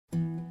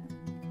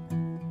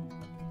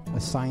A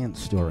science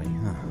story,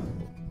 huh?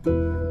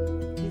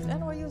 These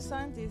NYU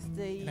scientists,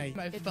 I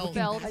felt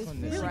right.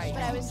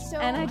 But I was so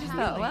And I just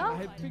thought, well, I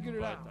had figured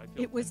it out.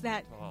 It was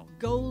that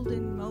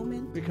golden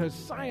moment. Because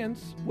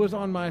science was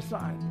on my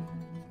side.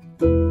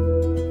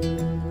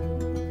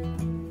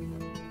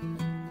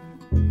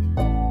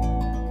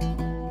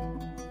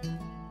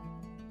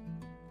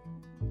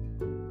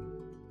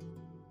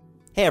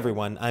 Hey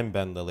everyone, I'm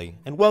Ben Lilly,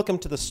 and welcome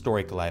to the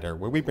Story Collider,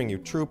 where we bring you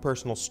true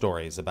personal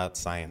stories about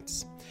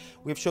science.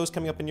 We have shows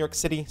coming up in New York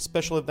City,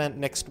 special event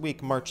next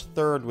week, March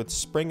 3rd with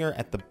Springer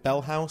at the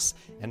Bell House,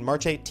 and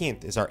March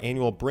 18th is our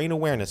annual Brain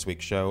Awareness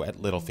Week show at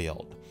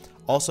Littlefield.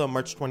 Also,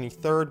 March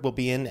 23rd will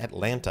be in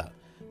Atlanta.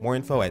 More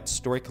info at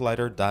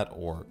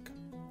storycollider.org.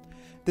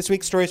 This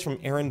week's story is from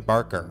Erin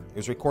Barker. It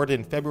was recorded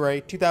in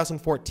February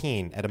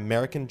 2014 at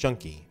American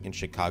Junkie in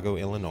Chicago,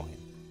 Illinois.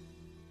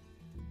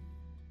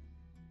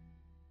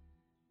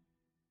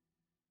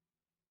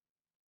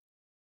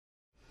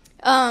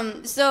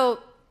 So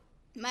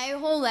my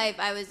whole life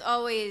I was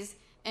always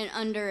an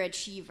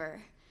underachiever.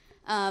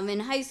 In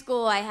high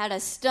school I had a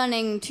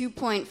stunning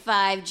 2.5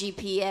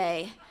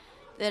 GPA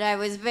that I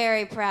was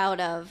very proud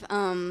of.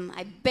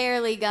 I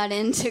barely got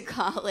into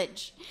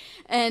college.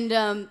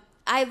 And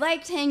I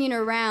liked hanging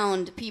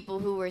around people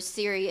who were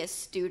serious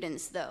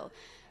students, though.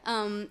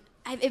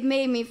 It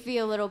made me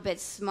feel a little bit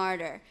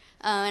smarter.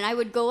 And I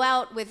would go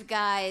out with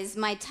guys.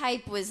 My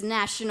type was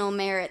national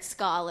merit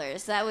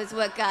scholars. That was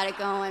what got it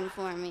going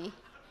for me.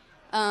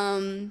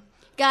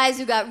 Guys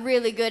who got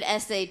really good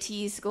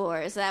SAT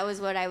scores. That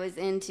was what I was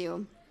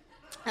into.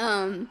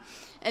 And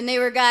they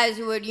were guys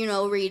who would,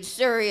 read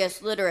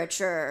serious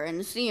literature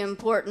and see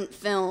important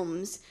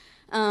films,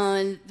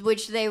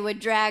 which they would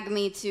drag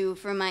me to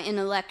for my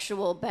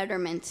intellectual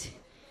betterment.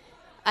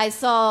 I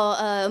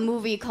saw a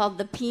movie called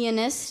The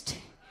Pianist,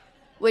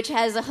 which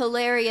has a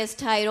hilarious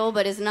title,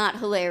 but is not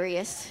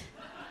hilarious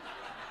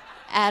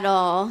at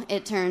all,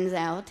 it turns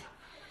out.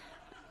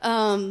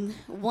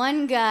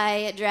 One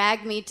guy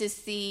dragged me to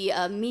see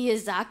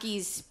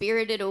Miyazaki's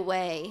Spirited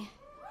Away.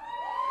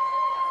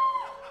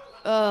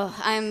 Oh,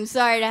 I'm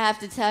sorry to have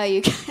to tell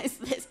you guys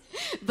this,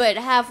 but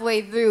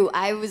halfway through,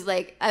 I was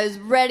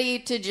ready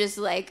to just,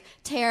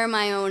 tear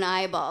my own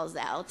eyeballs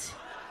out.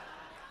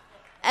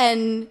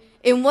 And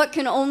in what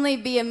can only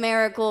be a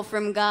miracle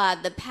from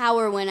God, the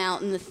power went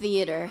out in the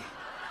theater.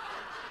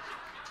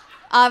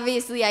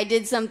 Obviously, I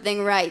did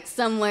something right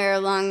somewhere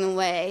along the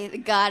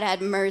way. God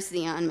had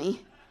mercy on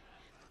me.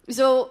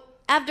 So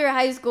after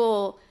high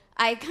school,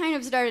 I kind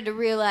of started to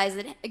realize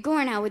that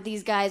going out with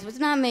these guys was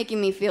not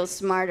making me feel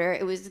smarter.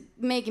 It was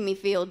making me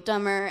feel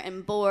dumber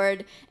and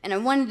bored, and I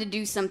wanted to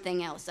do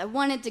something else. I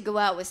wanted to go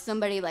out with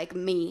somebody like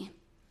me.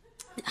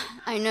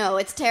 I know,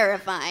 it's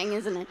terrifying,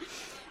 isn't it?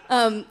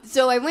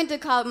 So I went to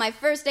college. My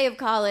first day of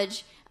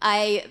college,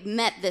 I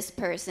met this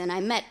person. I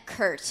met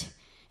Kurt.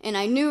 And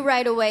I knew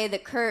right away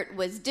that Kurt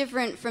was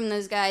different from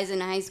those guys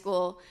in high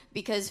school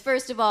because,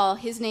 first of all,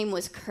 his name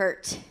was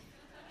Kurt.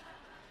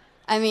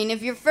 I mean,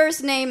 if your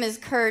first name is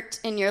Kurt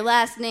and your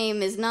last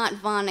name is not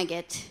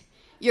Vonnegut,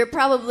 you're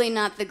probably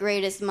not the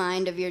greatest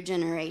mind of your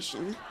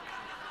generation.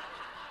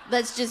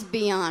 Let's just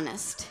be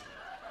honest.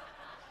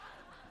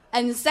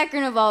 And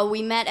second of all,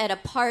 we met at a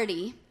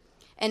party.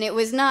 And it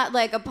was not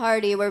like a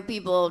party where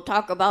people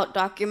talk about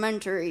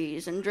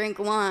documentaries and drink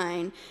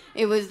wine.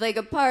 It was like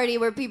a party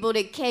where people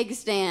did keg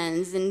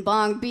stands and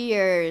bong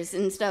beers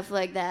and stuff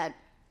like that.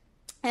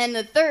 And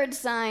the third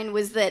sign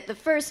was that the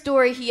first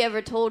story he ever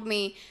told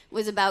me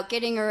was about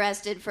getting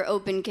arrested for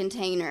open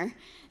container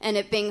and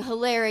it being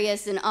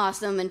hilarious and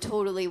awesome and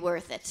totally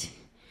worth it.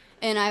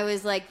 And I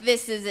was like,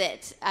 this is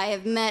it. I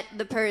have met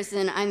the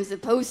person I'm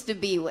supposed to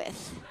be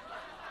with.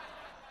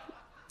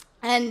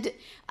 And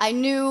I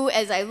knew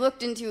as I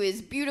looked into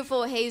his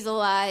beautiful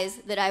hazel eyes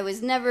that I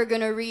was never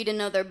going to read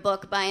another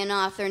book by an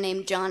author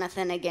named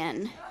Jonathan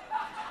again.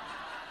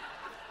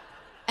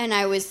 And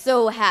I was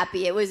so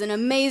happy. It was an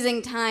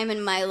amazing time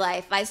in my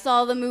life. I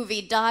saw the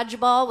movie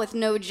Dodgeball with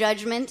no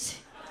judgment.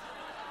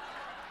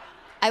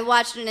 I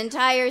watched an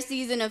entire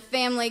season of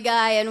Family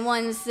Guy in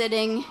one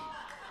sitting.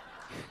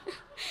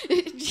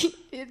 Leave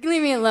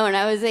me alone,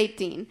 I was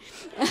 18.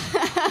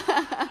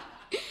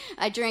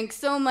 I drank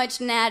so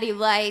much Natty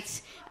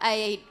Light. I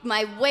ate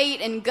my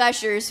weight in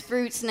Gushers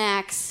fruit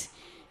snacks.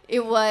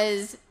 It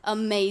was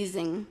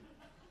amazing.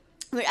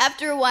 But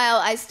after a while,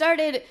 I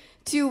started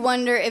to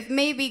wonder if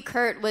maybe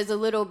Kurt was a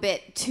little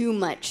bit too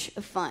much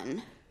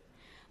fun.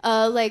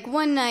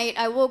 One night,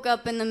 I woke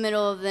up in the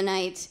middle of the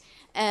night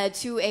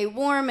to a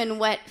warm and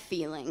wet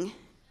feeling.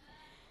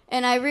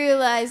 And I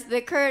realized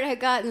that Kurt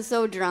had gotten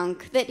so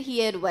drunk that he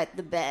had wet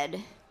the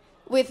bed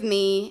with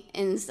me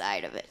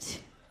inside of it.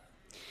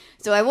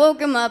 So I woke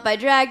him up, I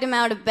dragged him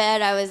out of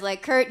bed, I was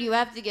like, Kurt, you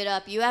have to get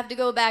up, you have to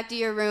go back to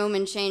your room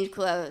and change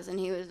clothes. And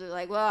he was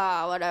like,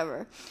 well,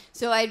 whatever.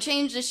 So I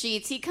changed the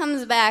sheets, he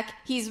comes back,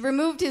 he's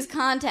removed his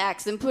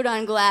contacts and put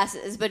on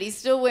glasses, but he's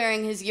still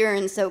wearing his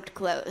urine-soaked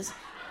clothes.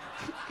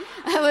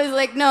 I was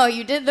like, no,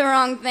 you did the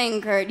wrong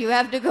thing, Kurt, you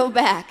have to go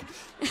back.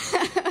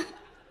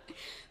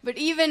 But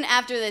even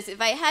after this, if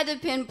I had to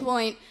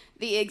pinpoint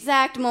the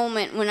exact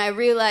moment when I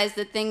realized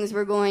that things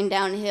were going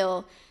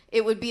downhill,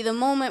 it would be the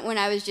moment when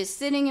I was just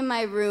sitting in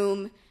my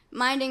room,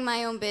 minding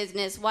my own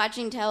business,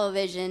 watching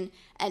television,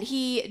 and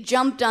he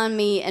jumped on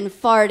me and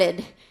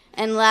farted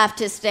and laughed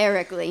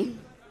hysterically.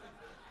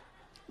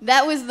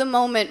 That was the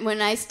moment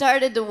when I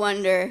started to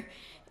wonder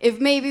if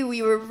maybe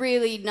we were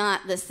really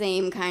not the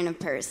same kind of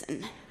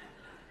person.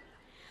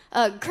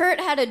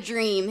 Kurt had a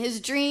dream. His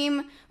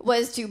dream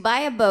was to buy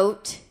a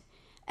boat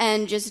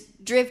and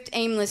just drift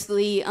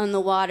aimlessly on the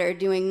water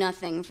doing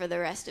nothing for the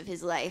rest of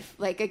his life,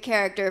 like a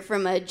character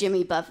from a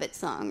Jimmy Buffett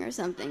song or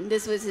something.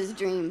 This was his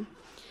dream.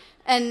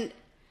 And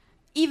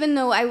even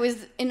though I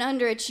was an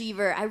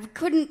underachiever, I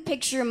couldn't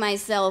picture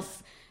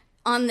myself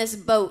on this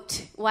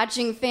boat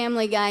watching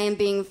Family Guy and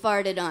being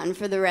farted on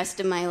for the rest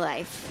of my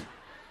life.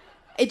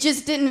 It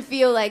just didn't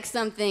feel like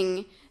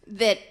something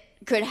that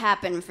could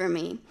happen for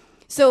me.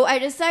 So I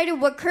decided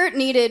what Kurt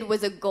needed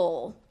was a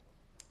goal.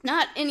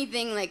 Not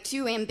anything like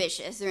too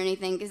ambitious or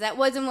anything, because that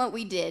wasn't what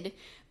we did,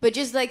 but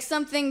just like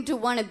something to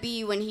want to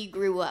be when he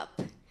grew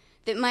up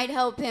that might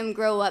help him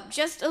grow up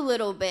just a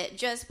little bit,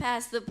 just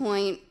past the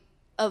point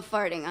of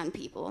farting on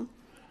people.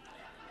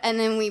 And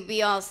then we'd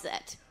be all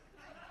set.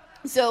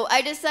 So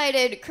I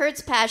decided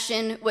Kurt's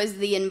passion was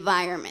the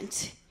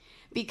environment,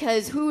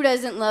 because who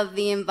doesn't love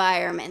the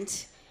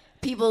environment?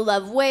 People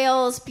love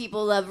whales,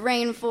 people love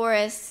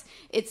rainforests.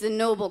 It's a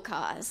noble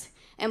cause.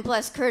 And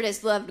plus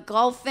Curtis loved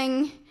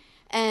golfing,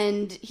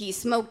 and he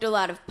smoked a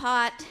lot of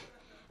pot,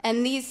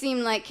 and these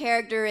seemed like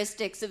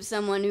characteristics of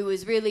someone who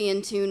was really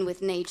in tune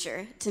with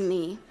nature to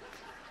me.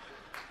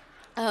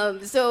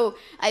 So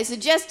I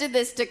suggested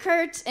this to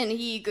Kurt, and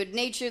he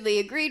good-naturedly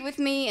agreed with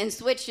me and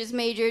switched his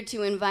major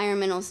to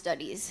environmental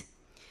studies.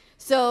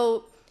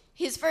 So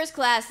his first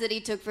class that he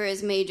took for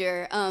his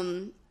major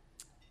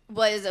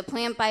was a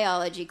plant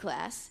biology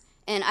class,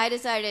 and I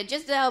decided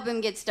just to help him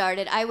get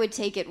started, I would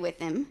take it with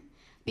him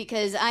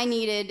because I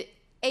needed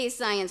a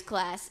science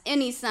class,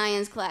 any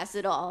science class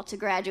at all, to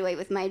graduate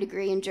with my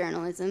degree in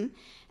journalism.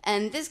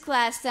 And this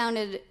class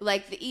sounded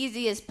like the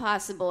easiest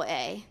possible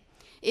A.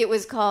 It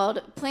was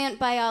called Plant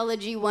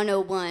Biology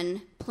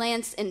 101,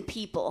 Plants and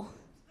People.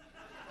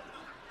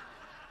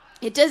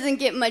 It doesn't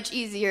get much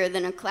easier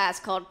than a class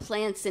called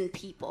Plants and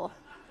People.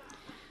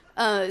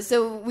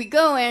 So we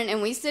go in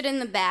and we sit in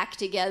the back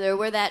together.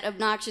 We're that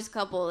obnoxious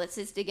couple that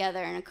sits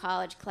together in a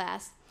college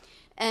class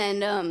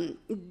and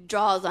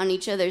draws on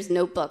each other's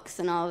notebooks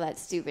and all that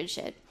stupid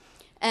shit.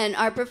 And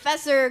our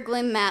professor,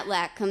 Glenn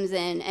Matlack, comes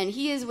in, and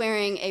he is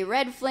wearing a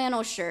red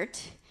flannel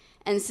shirt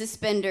and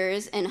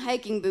suspenders and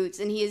hiking boots,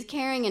 and he is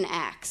carrying an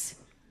axe.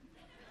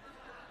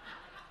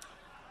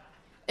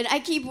 And I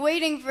keep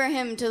waiting for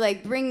him to,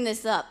 bring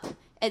this up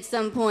at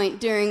some point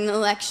during the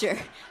lecture,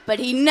 but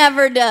he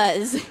never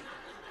does.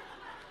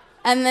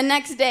 And the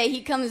next day,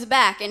 he comes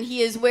back, and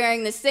he is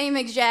wearing the same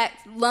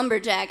exact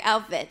lumberjack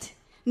outfit.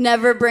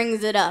 Never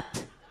brings it up.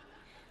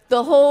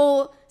 The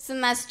whole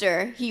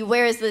semester, he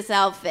wears this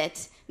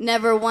outfit,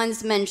 never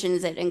once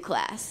mentions it in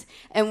class.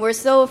 And we're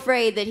so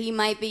afraid that he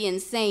might be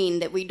insane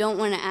that we don't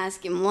want to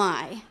ask him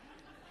why.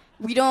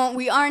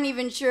 We aren't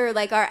even sure,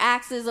 are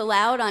axes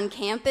allowed on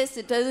campus?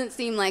 It doesn't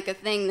seem like a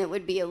thing that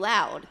would be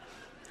allowed.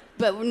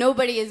 But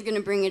nobody is going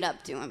to bring it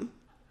up to him.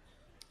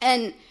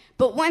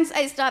 But once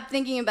I stopped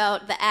thinking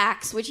about the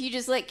axe, which he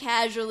just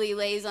casually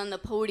lays on the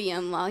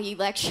podium while he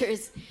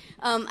lectures,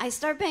 I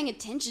start paying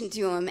attention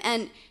to him,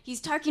 and he's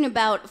talking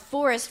about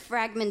forest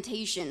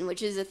fragmentation,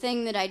 which is a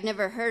thing that I'd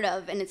never heard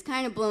of, and it's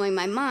kind of blowing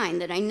my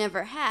mind that I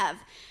never have,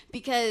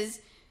 because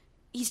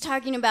he's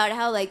talking about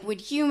how, when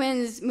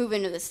humans move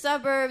into the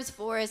suburbs,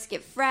 forests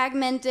get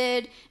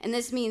fragmented, and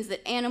this means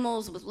that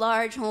animals with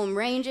large home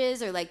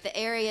ranges, or the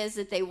areas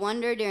that they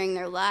wander during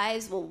their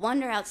lives, will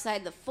wander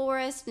outside the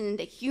forest and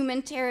into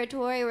human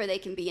territory where they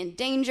can be in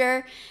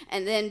danger.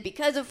 And then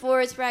because of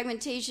forest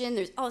fragmentation,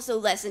 there's also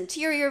less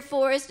interior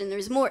forest, and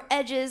there's more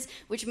edges,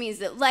 which means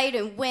that light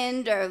and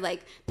wind are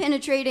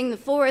penetrating the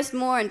forest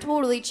more and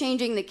totally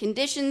changing the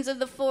conditions of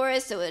the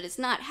forest so that it's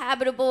not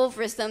habitable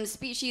for some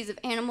species of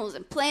animals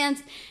and plants.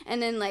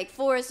 And then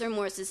forests are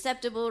more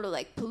susceptible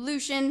to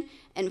pollution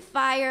and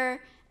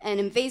fire and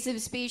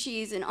invasive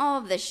species and all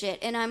of this shit.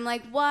 And I'm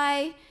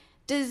why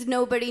does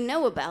nobody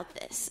know about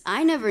this?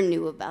 I never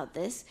knew about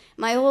this.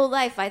 My whole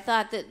life I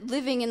thought that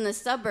living in the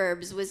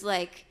suburbs was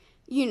the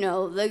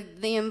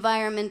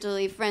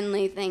environmentally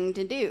friendly thing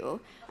to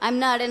do. I'm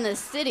not in the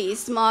city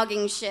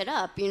smogging shit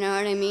up, you know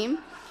what I mean?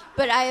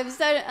 But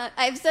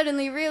I've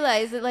suddenly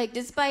realized that,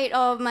 despite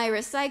all of my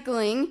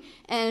recycling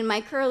and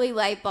my curly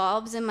light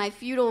bulbs and my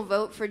futile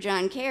vote for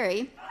John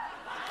Kerry,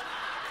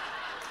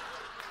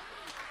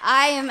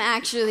 I am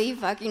actually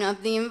fucking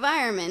up the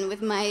environment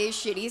with my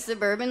shitty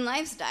suburban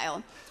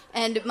lifestyle.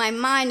 And my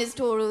mind is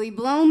totally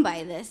blown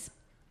by this.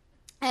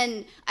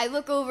 And I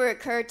look over at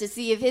Kurt to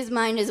see if his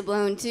mind is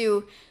blown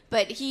too,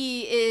 but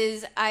he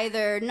is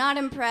either not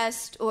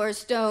impressed or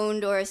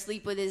stoned or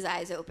asleep with his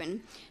eyes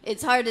open.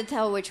 It's hard to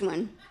tell which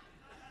one.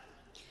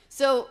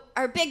 So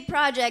our big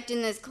project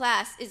in this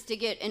class is to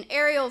get an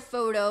aerial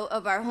photo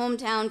of our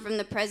hometown from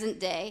the present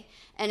day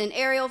and an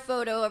aerial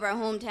photo of our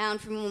hometown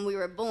from when we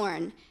were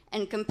born,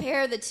 and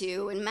compare the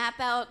two and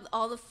map out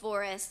all the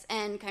forests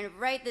and kind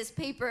of write this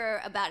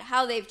paper about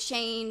how they've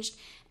changed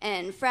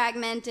and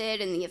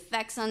fragmented and the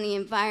effects on the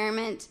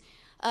environment.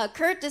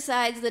 Kurt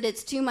decides that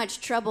it's too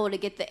much trouble to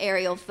get the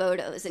aerial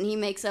photos, and he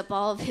makes up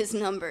all of his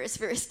numbers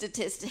for his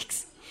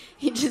statistics.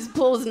 He just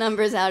pulls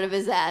numbers out of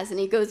his ass, and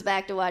he goes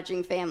back to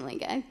watching Family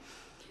Guy.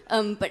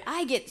 But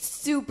I get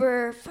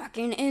super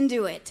fucking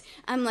into it.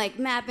 I'm like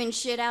mapping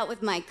shit out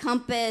with my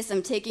compass.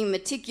 I'm taking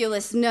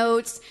meticulous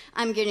notes.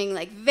 I'm getting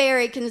like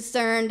very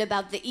concerned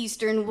about the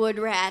eastern wood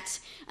rat.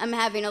 I'm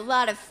having a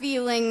lot of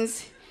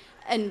feelings.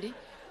 And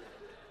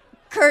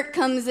Kurt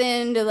comes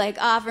in to like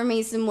offer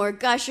me some more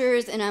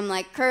gushers, and I'm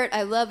like, Kurt,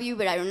 I love you,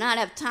 but I do not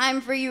have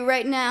time for you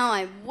right now.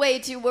 I'm way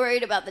too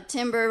worried about the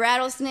timber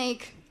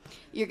rattlesnake.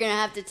 You're gonna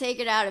have to take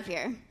it out of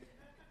here.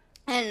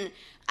 And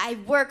I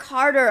work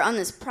harder on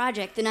this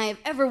project than I have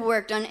ever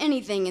worked on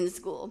anything in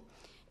school.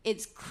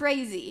 It's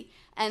crazy.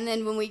 And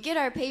then when we get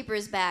our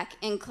papers back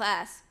in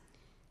class,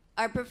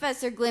 our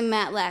professor, Glenn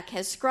Matlack,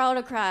 has scrawled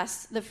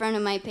across the front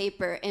of my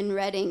paper in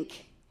red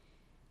ink,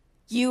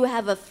 "You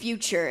have a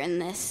future in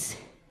this."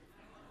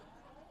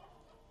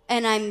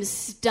 And I'm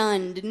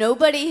stunned.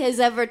 Nobody has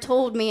ever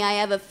told me I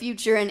have a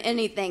future in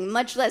anything,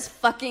 much less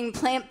fucking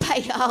plant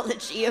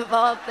biology of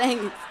all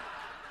things.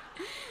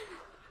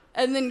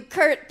 And then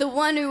Kurt, the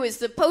one who is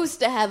supposed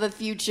to have a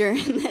future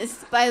in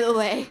this, by the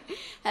way,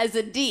 has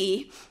a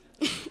D.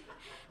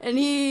 And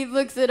he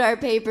looks at our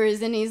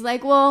papers and he's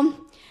like, well,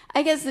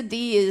 I guess the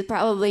D is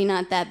probably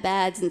not that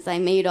bad since I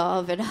made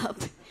all of it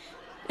up.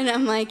 And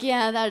I'm like,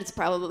 yeah, that's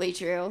probably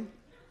true.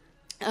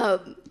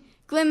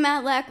 Glenn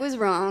Matlack was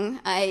wrong.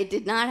 I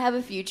did not have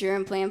a future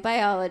in plant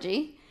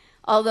biology.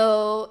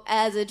 Although,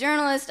 as a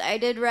journalist, I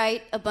did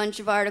write a bunch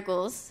of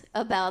articles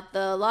about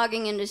the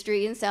logging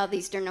industry in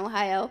southeastern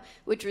Ohio,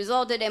 which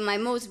resulted in my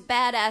most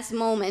badass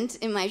moment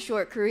in my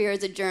short career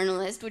as a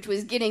journalist, which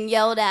was getting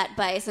yelled at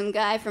by some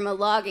guy from a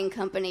logging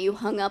company who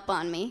hung up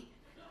on me.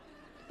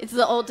 It's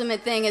the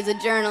ultimate thing as a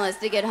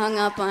journalist to get hung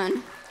up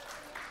on.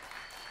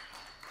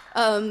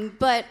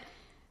 But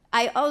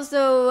I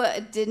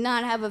also did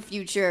not have a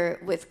future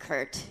with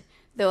Kurt,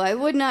 though I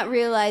would not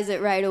realize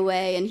it right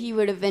away, and he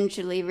would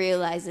eventually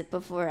realize it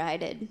before I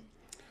did.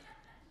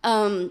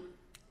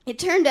 It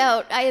turned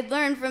out I had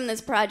learned from this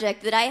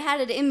project that I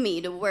had it in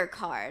me to work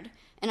hard,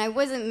 and I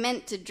wasn't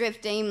meant to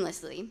drift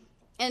aimlessly.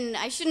 And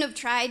I shouldn't have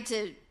tried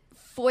to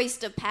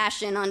foist a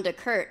passion onto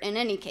Kurt in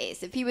any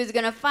case. If he was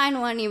going to find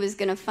one, he was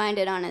going to find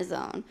it on his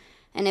own.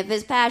 And if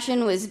his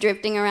passion was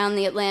drifting around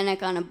the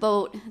Atlantic on a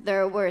boat,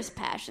 there are worse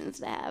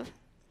passions to have.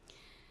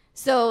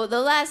 So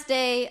the last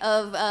day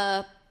of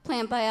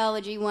Plant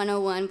Biology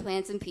 101,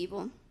 Plants and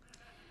People,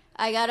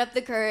 I got up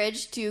the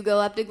courage to go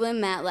up to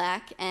Glenn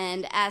Matlack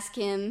and ask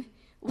him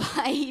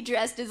why he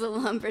dressed as a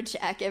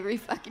lumberjack every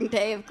fucking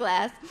day of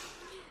class.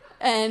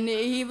 And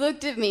he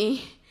looked at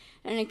me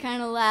and he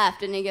kind of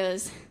laughed and he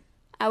goes,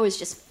 I was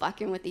just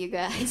fucking with you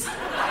guys.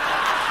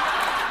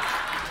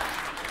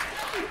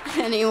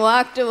 And he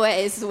walked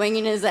away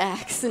swinging his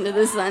axe into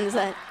the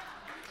sunset.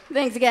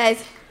 Thanks,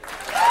 guys.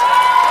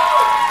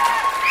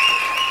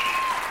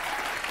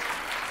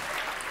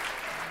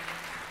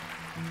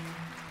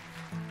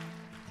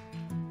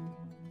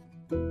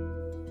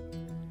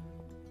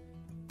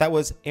 That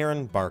was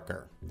Erin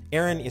Barker.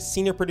 Erin is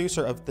senior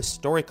producer of The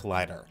Story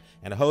Collider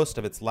and a host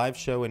of its live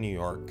show in New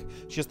York.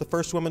 She is the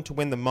first woman to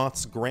win the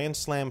Moth's Grand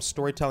Slam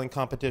storytelling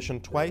competition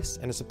twice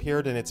and has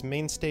appeared in its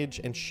main stage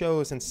and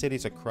shows in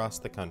cities across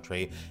the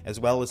country, as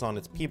well as on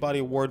its Peabody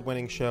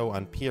Award-winning show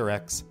on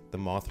PRX, The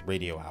Moth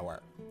Radio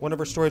Hour. One of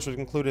her stories was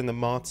included in the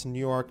Moth's New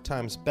York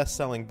Times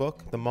best-selling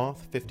book, The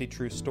Moth, 50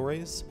 True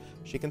Stories.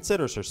 She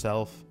considers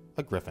herself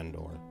a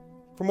Gryffindor.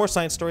 For more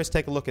science stories,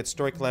 take a look at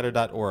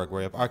storycollider.org, where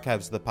we have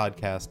archives of the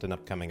podcast and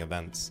upcoming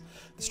events.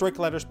 The Story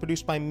Collider is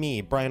produced by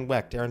me, Brian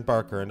Wecht, Erin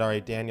Barker, and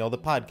R.A. Daniel. The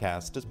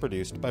podcast is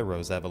produced by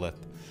Rose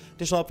Eveleth.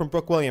 Additional help from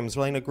Brooke Williams,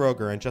 Relena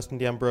Groger, and Justin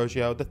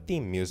D'Ambrosio. The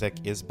theme music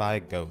is by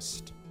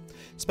Ghost.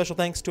 Special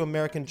thanks to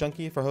American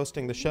Junkie for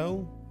hosting the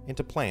show, and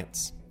to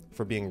plants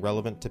for being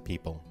relevant to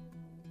people.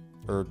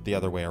 Or the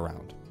other way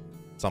around.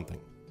 Something.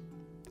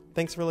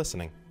 Thanks for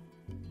listening.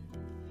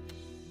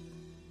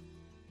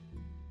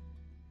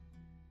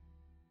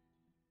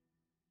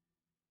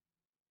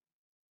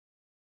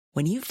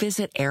 When you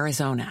visit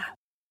Arizona,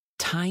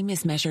 time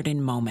is measured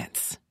in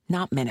moments,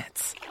 not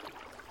minutes.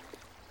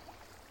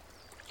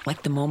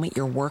 Like the moment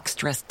your work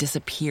stress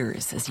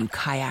disappears as you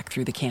kayak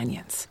through the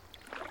canyons.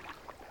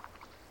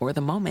 Or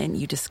the moment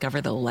you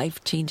discover the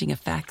life-changing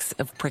effects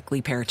of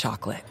prickly pear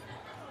chocolate.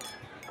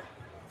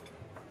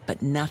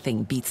 But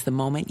nothing beats the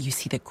moment you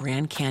see the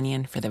Grand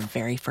Canyon for the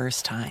very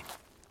first time.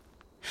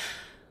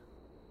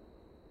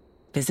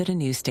 Visit a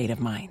new state of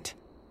mind.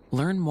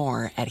 Learn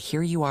more at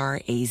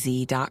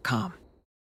hereyouareaz.com.